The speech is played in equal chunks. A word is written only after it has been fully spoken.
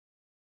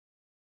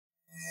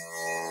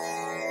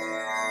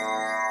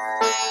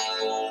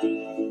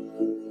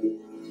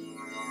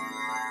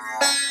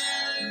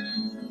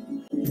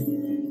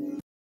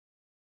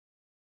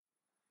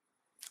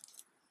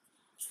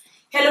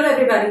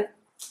everybody,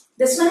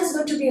 this one is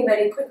going to be a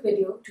very quick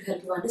video to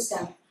help you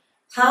understand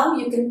how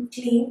you can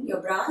clean your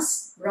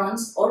brass,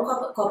 bronze or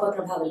copper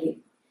prabhavali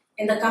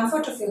in the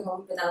comfort of your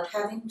home without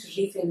having to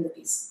reframe the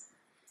piece.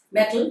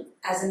 Metal,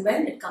 as and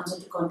when it comes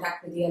into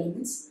contact with the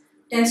elements,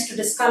 tends to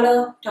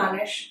discolor,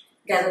 tarnish,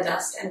 gather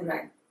dust and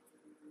grime.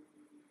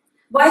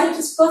 While it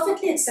is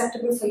perfectly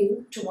acceptable for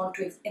you to want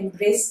to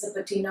embrace the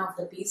patina of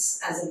the piece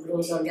as it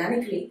grows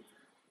organically,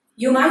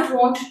 you might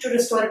want to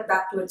restore it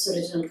back to its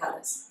original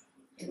colors,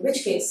 in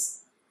which case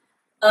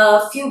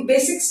a few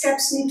basic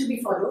steps need to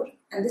be followed,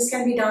 and this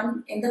can be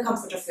done in the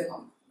comfort of your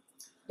home.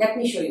 Let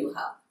me show you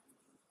how.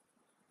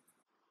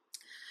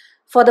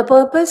 For the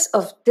purpose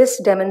of this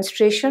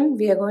demonstration,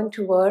 we are going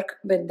to work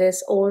with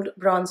this old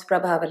bronze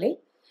prabhavali.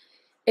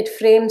 It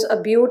frames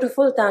a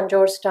beautiful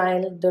Tanjore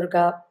style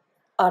Durga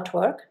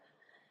artwork.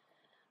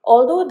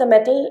 Although the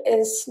metal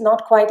is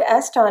not quite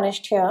as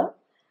tarnished here,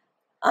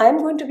 I am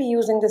going to be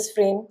using this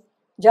frame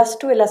just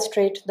to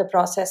illustrate the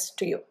process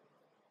to you.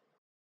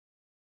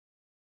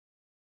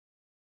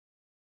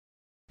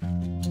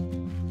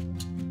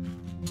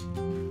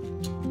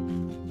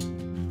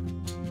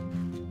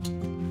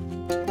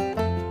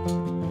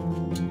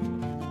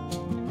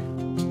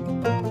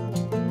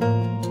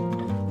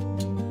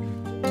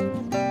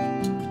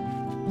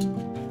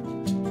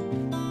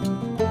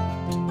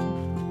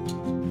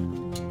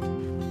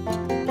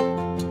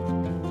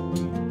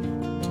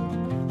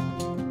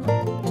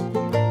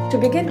 To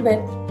begin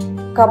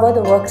with, cover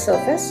the work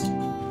surface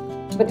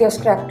with your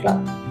scrap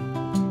cloth.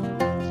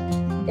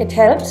 It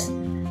helps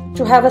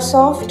to have a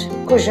soft,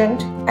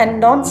 cushioned and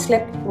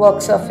non-slip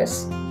work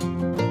surface.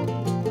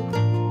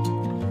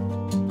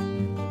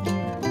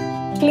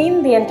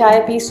 Clean the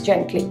entire piece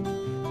gently.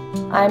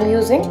 I am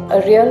using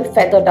a real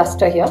feather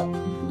duster here.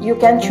 You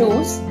can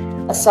choose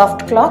a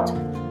soft cloth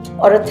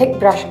or a thick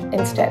brush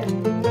instead.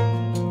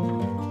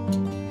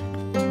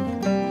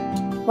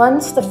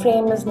 Once the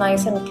frame is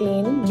nice and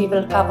clean, we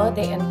will cover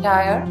the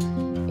entire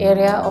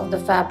area of the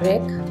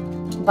fabric,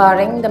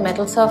 barring the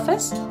metal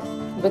surface,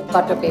 with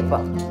butter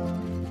paper.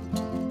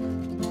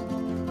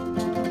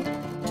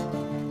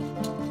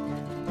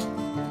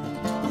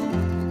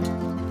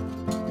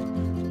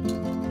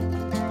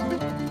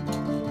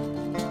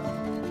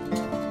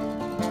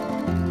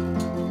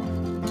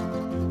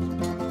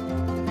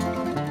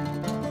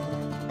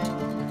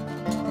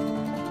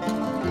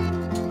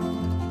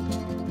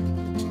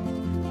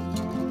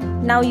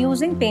 Now,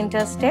 using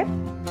painter's tape,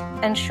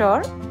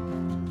 ensure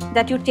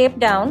that you tape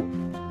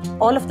down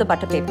all of the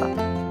butter paper.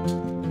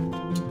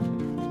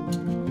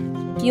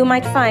 You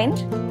might find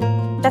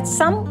that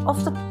some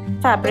of the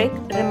fabric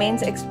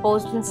remains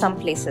exposed in some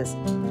places.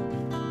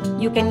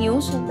 You can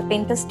use the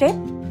painter's tape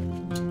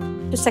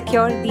to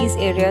secure these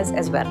areas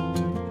as well.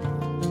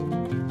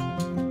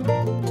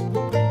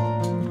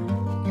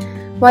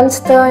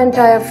 Once the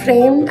entire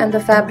frame and the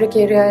fabric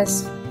area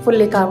is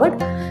fully covered,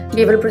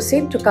 we will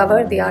proceed to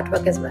cover the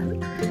artwork as well.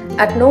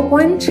 At no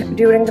point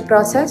during the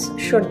process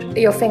should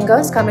your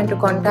fingers come into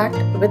contact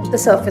with the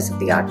surface of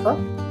the artwork.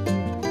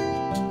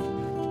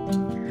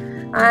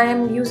 I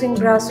am using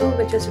Brasso,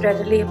 which is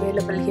readily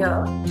available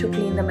here, to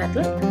clean the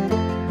metal.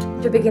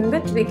 To begin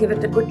with, we give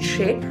it a good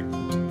shake.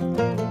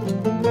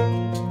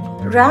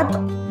 Wrap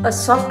a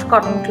soft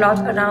cotton cloth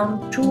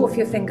around two of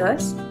your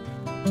fingers.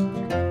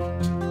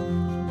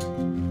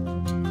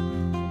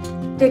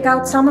 Take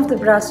out some of the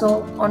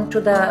Brasso onto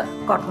the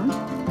cotton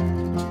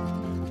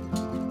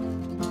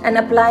and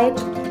apply it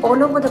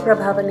all over the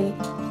prabhavali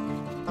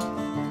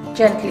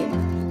gently.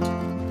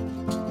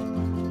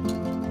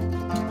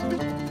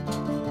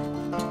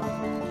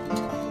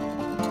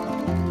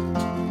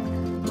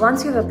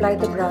 Once you've applied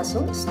the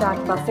Brasso, start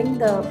buffing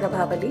the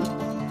prabhavali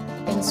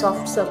in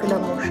soft circular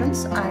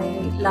motions. I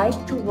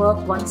like to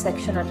work one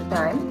section at a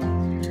time.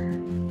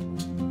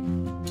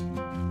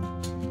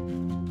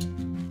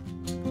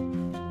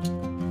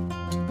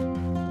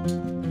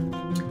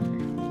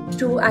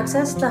 To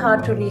access the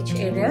hard to reach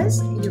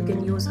areas, you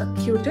can use a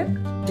Q-tip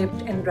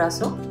dipped in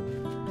Brasso.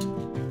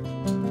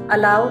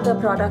 Allow the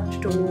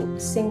product to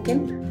sink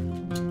in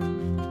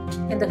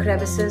the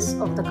crevices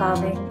of the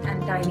carving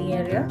and tiny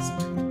areas,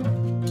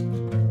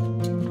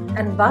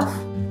 and buff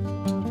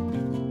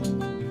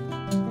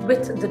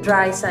with the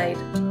dry side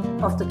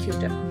of the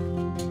Q-tip.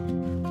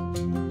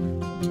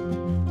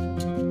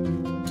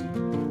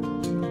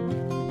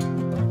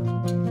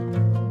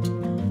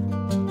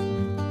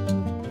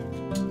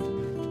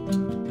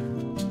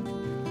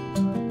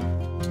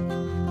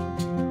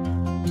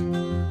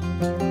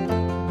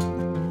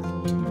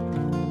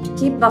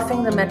 Keep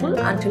buffing the metal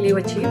until you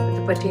achieve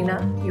the patina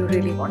you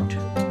really want.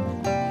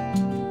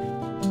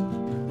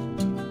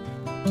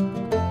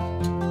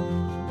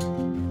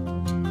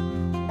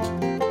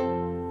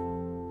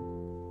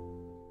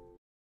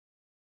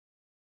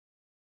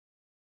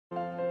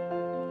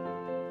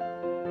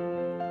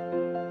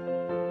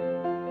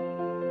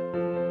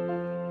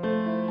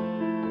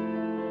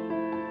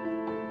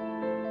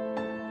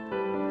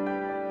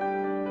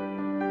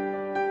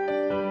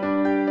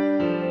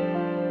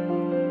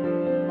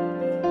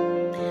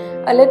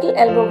 A little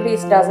elbow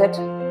grease does it.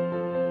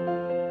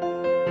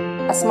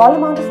 A small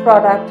amount of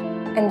product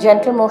and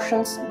gentle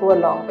motions go a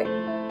long way.